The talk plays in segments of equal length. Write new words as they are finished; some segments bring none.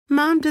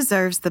Mom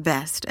deserves the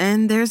best,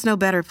 and there's no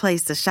better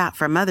place to shop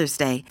for Mother's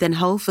Day than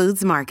Whole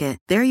Foods Market.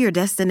 They're your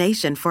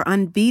destination for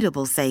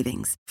unbeatable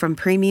savings, from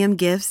premium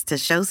gifts to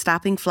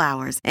show-stopping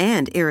flowers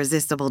and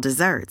irresistible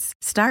desserts.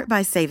 Start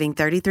by saving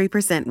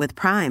 33% with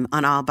Prime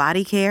on all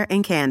body care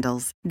and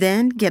candles.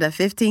 Then get a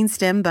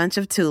 15-stem bunch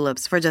of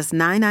tulips for just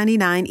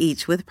 $9.99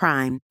 each with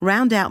Prime.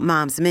 Round out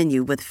Mom's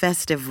menu with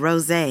festive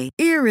rosé,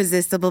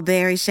 irresistible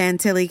berry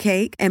chantilly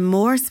cake, and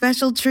more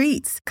special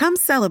treats. Come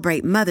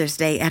celebrate Mother's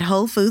Day at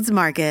Whole Foods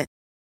Market.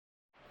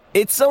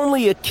 It's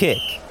only a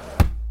kick,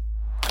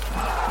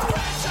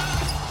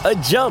 a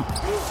jump,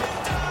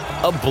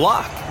 a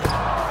block.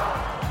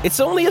 It's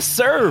only a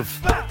serve.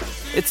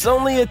 It's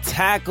only a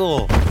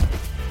tackle,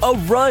 a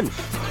run.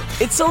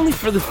 It's only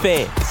for the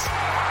fans.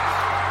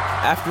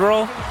 After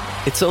all,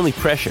 it's only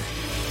pressure.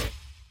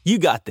 You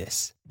got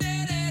this.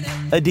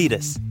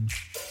 Adidas.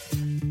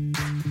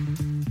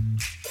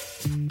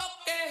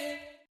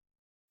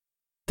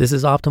 This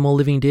is Optimal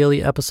Living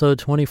Daily, episode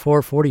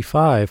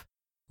 2445,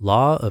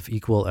 Law of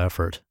Equal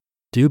Effort.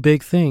 Do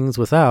Big Things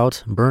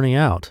Without Burning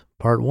Out,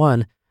 Part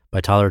 1,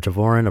 by Tyler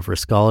Tavorin of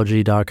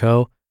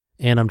Riskology.co.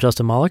 And I'm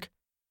Justin Malik.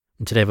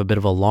 And today I have a bit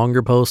of a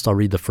longer post. I'll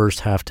read the first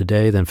half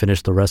today, then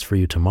finish the rest for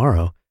you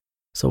tomorrow.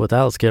 So with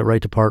that, let's get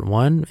right to Part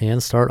 1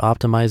 and start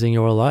optimizing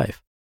your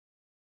life.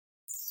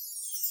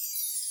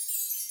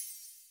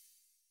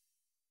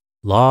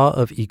 Law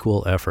of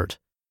Equal Effort.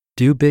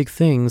 Do Big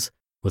Things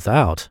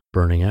Without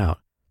Burning Out,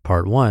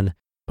 Part 1,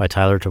 by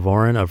Tyler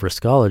Tavorin of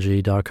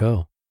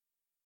Riskology.co.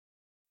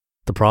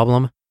 The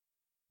problem?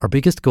 Our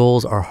biggest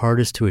goals are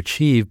hardest to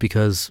achieve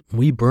because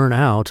we burn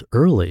out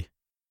early.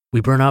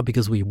 We burn out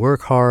because we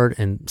work hard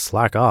and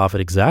slack off at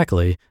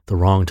exactly the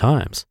wrong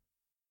times.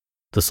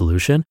 The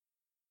solution?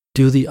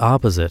 Do the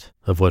opposite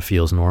of what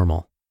feels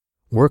normal.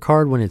 Work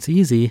hard when it's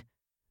easy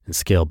and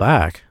scale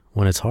back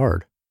when it's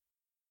hard.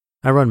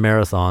 I run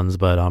marathons,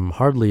 but I'm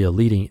hardly a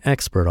leading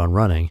expert on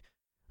running.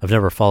 I've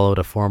never followed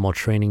a formal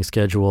training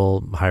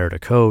schedule, hired a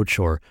coach,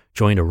 or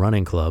joined a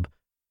running club.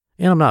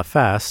 And I'm not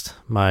fast.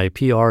 My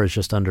PR is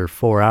just under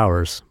 4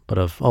 hours, but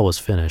I've always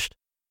finished.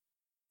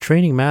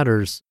 Training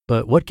matters,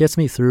 but what gets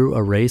me through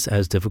a race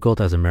as difficult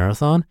as a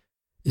marathon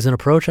is an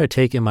approach I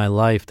take in my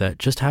life that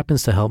just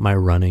happens to help my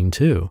running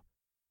too.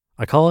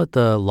 I call it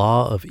the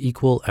law of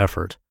equal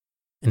effort,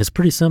 and it's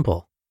pretty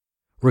simple.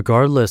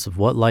 Regardless of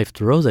what life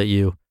throws at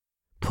you,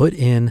 put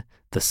in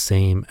the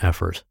same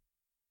effort.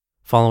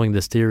 Following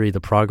this theory, the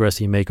progress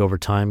you make over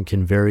time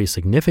can vary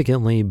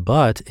significantly,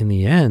 but in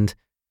the end,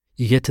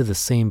 you get to the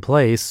same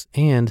place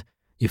and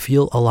you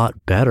feel a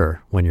lot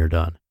better when you're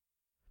done.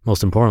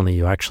 Most importantly,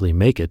 you actually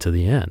make it to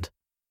the end.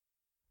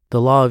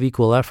 The law of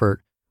equal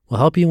effort will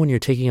help you when you're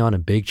taking on a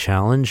big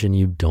challenge and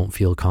you don't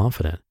feel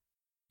confident.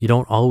 You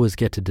don't always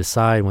get to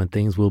decide when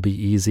things will be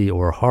easy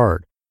or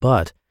hard,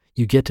 but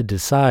you get to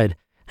decide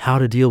how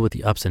to deal with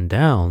the ups and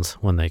downs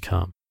when they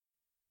come.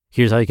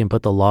 Here's how you can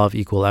put the law of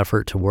equal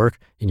effort to work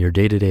in your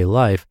day-to-day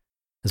life,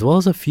 as well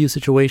as a few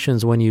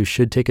situations when you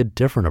should take a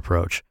different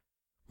approach.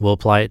 We'll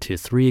apply it to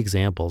 3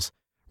 examples: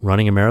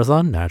 running a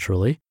marathon,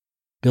 naturally,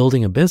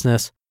 building a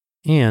business,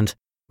 and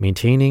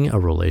maintaining a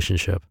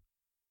relationship.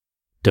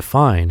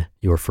 Define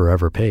your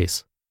forever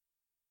pace.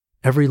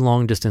 Every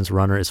long-distance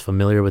runner is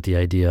familiar with the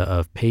idea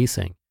of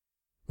pacing.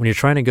 When you're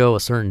trying to go a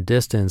certain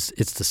distance,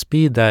 it's the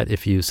speed that,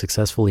 if you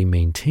successfully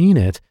maintain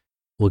it,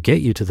 will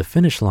get you to the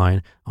finish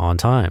line on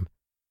time.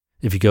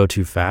 If you go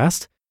too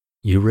fast,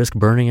 you risk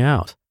burning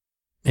out.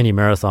 Any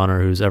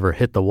marathoner who's ever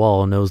hit the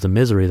wall knows the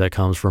misery that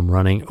comes from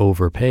running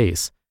over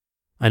pace.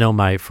 I know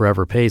my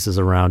forever pace is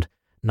around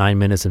 9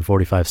 minutes and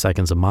 45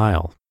 seconds a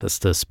mile. That's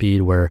the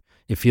speed where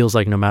it feels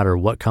like no matter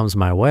what comes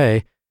my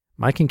way,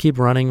 I can keep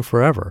running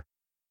forever.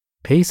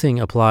 Pacing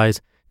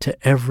applies to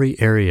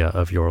every area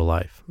of your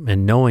life,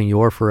 and knowing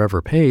your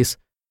forever pace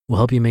will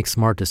help you make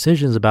smart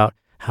decisions about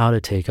how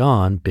to take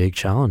on big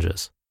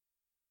challenges.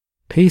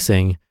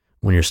 Pacing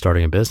when you're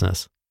starting a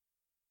business.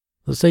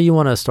 Let's say you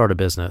want to start a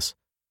business.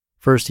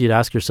 First, you'd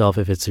ask yourself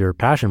if it's your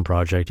passion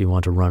project you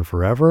want to run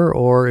forever,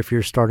 or if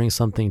you're starting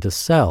something to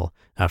sell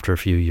after a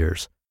few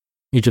years.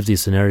 Each of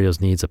these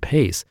scenarios needs a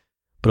pace,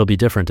 but it'll be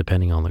different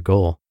depending on the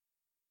goal.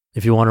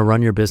 If you want to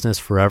run your business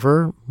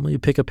forever, you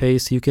pick a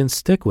pace you can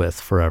stick with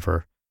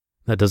forever.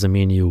 That doesn't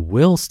mean you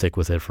will stick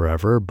with it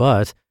forever,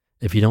 but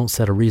if you don't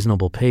set a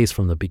reasonable pace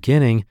from the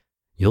beginning,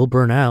 you'll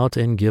burn out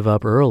and give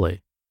up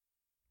early.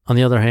 On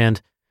the other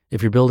hand,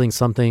 if you're building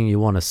something you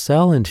want to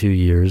sell in 2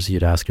 years,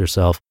 you'd ask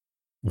yourself,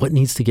 what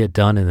needs to get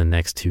done in the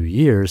next 2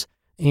 years,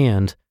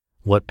 and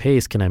what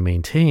pace can I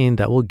maintain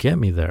that will get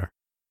me there?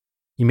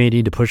 You may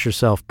need to push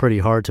yourself pretty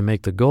hard to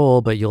make the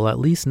goal, but you'll at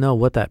least know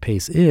what that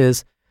pace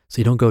is so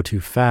you don't go too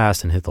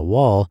fast and hit the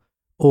wall,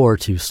 or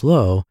too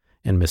slow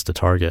and miss the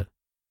target.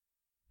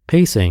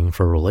 Pacing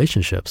for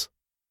relationships.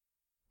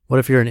 What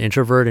if you're an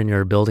introvert and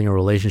you're building a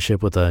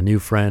relationship with a new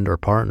friend or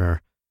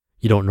partner?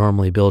 You don't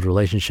normally build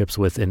relationships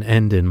with an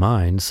end in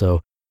mind,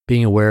 so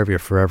being aware of your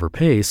forever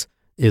pace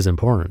is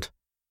important.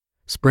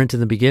 Sprint in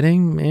the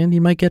beginning, and you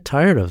might get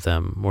tired of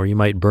them, or you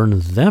might burn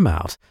them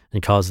out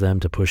and cause them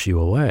to push you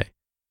away.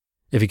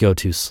 If you go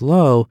too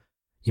slow,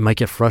 you might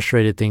get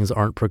frustrated things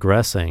aren't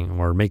progressing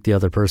or make the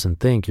other person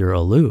think you're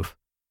aloof.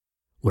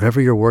 Whatever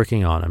you're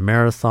working on, a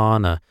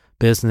marathon, a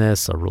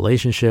business, a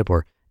relationship,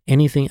 or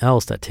anything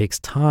else that takes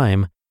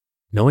time,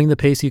 knowing the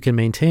pace you can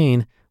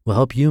maintain will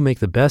help you make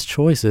the best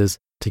choices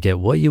to get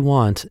what you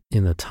want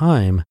in the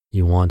time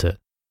you want it.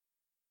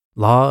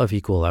 Law of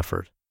equal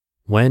effort.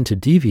 When to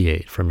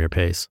deviate from your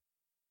pace.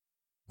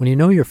 When you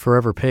know your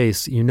forever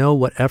pace, you know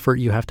what effort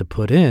you have to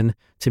put in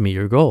to meet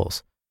your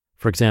goals.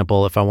 For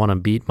example, if I want to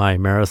beat my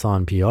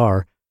marathon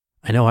PR,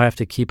 I know I have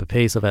to keep a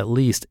pace of at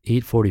least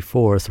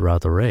 8:44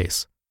 throughout the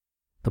race.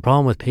 The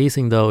problem with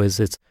pacing, though, is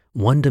it's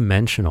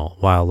one-dimensional,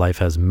 while life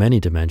has many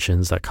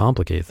dimensions that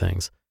complicate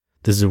things.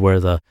 This is where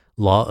the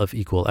law of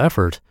equal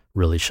effort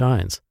really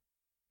shines.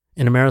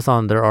 In a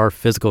marathon, there are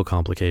physical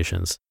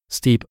complications,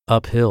 steep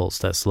uphills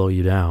that slow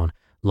you down,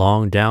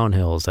 long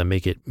downhills that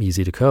make it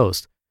easy to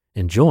coast,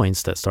 and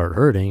joints that start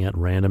hurting at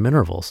random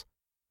intervals.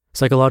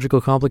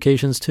 Psychological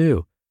complications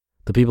too.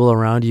 The people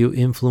around you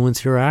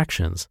influence your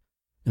actions.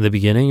 In the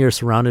beginning, you're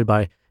surrounded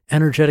by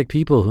energetic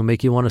people who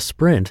make you want to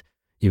sprint,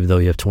 even though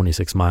you have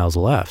 26 miles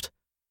left.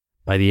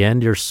 By the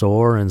end, you're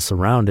sore and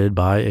surrounded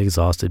by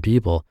exhausted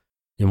people.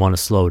 You want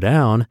to slow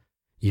down,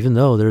 even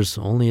though there's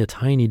only a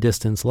tiny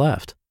distance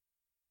left.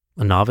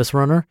 A novice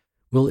runner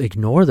will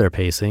ignore their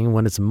pacing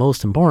when it's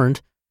most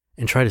important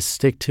and try to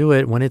stick to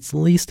it when it's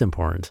least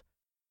important.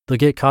 They'll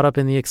get caught up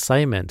in the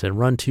excitement and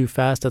run too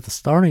fast at the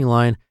starting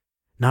line,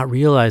 not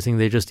realizing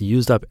they just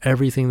used up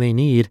everything they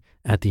need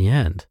at the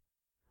end.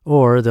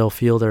 Or they'll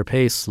feel their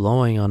pace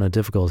slowing on a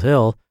difficult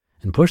hill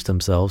and push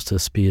themselves to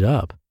speed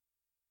up.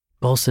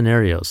 Both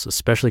scenarios,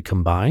 especially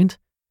combined,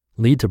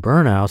 lead to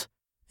burnout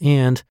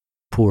and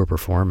poor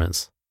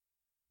performance.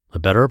 A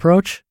better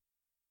approach?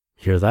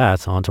 Hear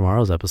that on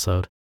tomorrow's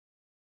episode.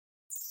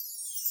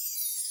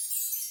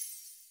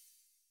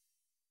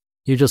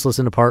 You just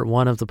listened to part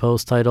 1 of the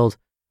post titled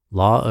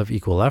Law of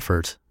Equal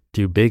Effort,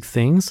 Do Big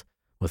Things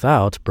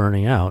Without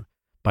Burning Out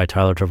by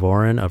Tyler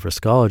Tavorin of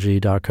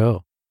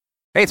Riskology.co.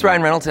 Hey, it's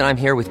Ryan Reynolds, and I'm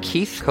here with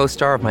Keith,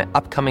 co-star of my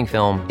upcoming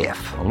film,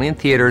 If, only in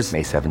theaters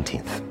May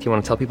 17th. Do you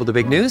want to tell people the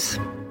big news?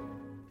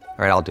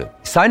 All right, I'll do it.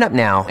 Sign up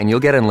now and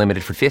you'll get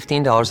unlimited for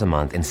 $15 a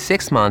month and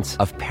 6 months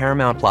of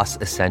Paramount Plus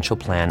Essential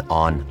Plan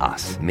on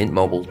us.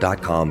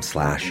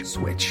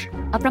 MintMobile.com/switch.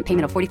 Upfront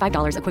payment of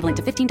 $45 equivalent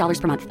to $15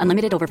 per month.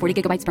 Unlimited over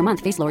 40 gigabytes per month.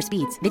 Face lower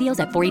speeds.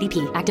 Videos at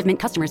 480p. Active Mint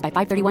customers by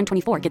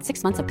 531.24 get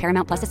 6 months of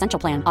Paramount Plus Essential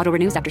Plan. Auto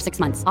renews after 6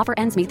 months. Offer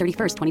ends May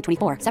 31st,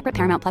 2024. Separate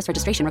Paramount Plus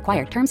registration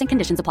required. Terms and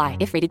conditions apply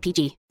if rated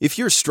PG. If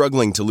you're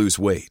struggling to lose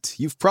weight,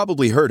 you've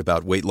probably heard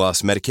about weight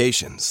loss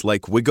medications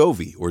like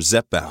Wegovy or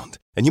Zepbound,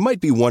 and you might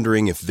be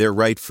wondering if they're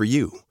right for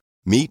you.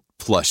 Meet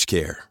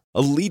PlushCare,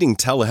 a leading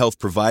telehealth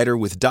provider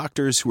with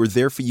doctors who are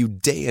there for you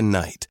day and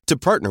night to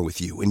partner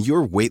with you in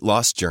your weight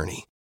loss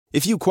journey.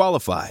 If you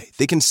qualify,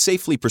 they can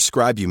safely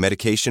prescribe you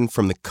medication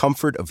from the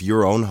comfort of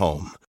your own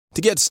home.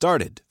 To get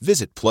started,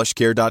 visit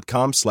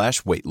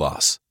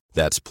plushcare.com/weightloss.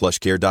 That's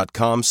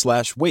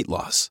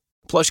plushcare.com/weightloss.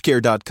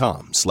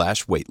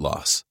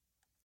 plushcare.com/weightloss.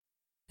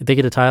 Thank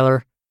you to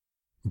Tyler.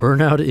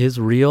 Burnout is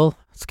real.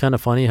 It's kind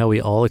of funny how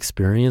we all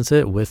experience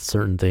it with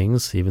certain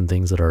things, even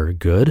things that are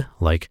good,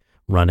 like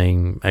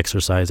running,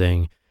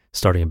 exercising,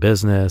 starting a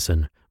business,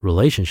 and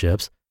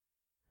relationships.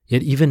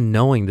 Yet even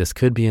knowing this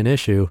could be an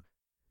issue,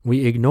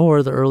 we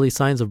ignore the early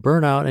signs of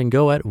burnout and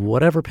go at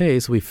whatever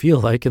pace we feel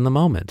like in the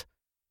moment.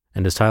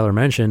 And as Tyler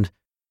mentioned,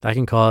 that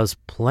can cause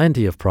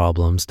plenty of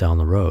problems down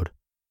the road.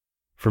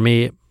 For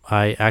me,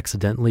 I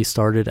accidentally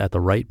started at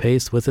the right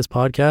pace with this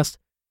podcast,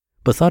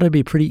 but thought it'd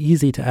be pretty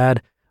easy to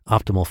add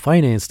Optimal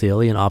Finance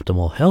Daily and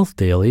Optimal Health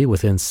Daily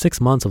within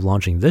 6 months of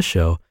launching this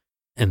show,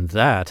 and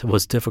that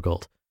was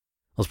difficult.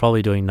 I was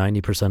probably doing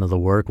 90% of the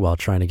work while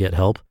trying to get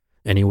help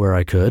anywhere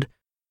I could,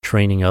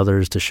 training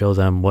others to show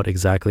them what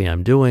exactly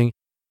I'm doing,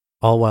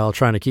 all while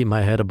trying to keep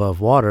my head above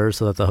water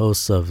so that the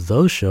hosts of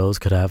those shows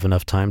could have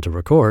enough time to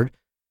record.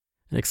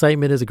 And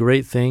excitement is a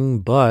great thing,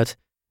 but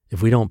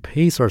if we don't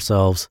pace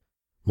ourselves,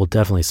 we'll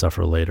definitely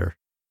suffer later.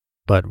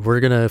 But we're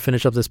going to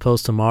finish up this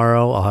post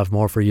tomorrow. I'll have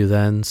more for you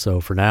then.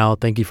 So for now,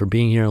 thank you for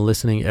being here and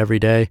listening every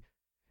day.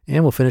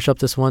 And we'll finish up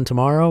this one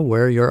tomorrow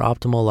where your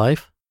optimal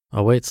life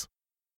awaits.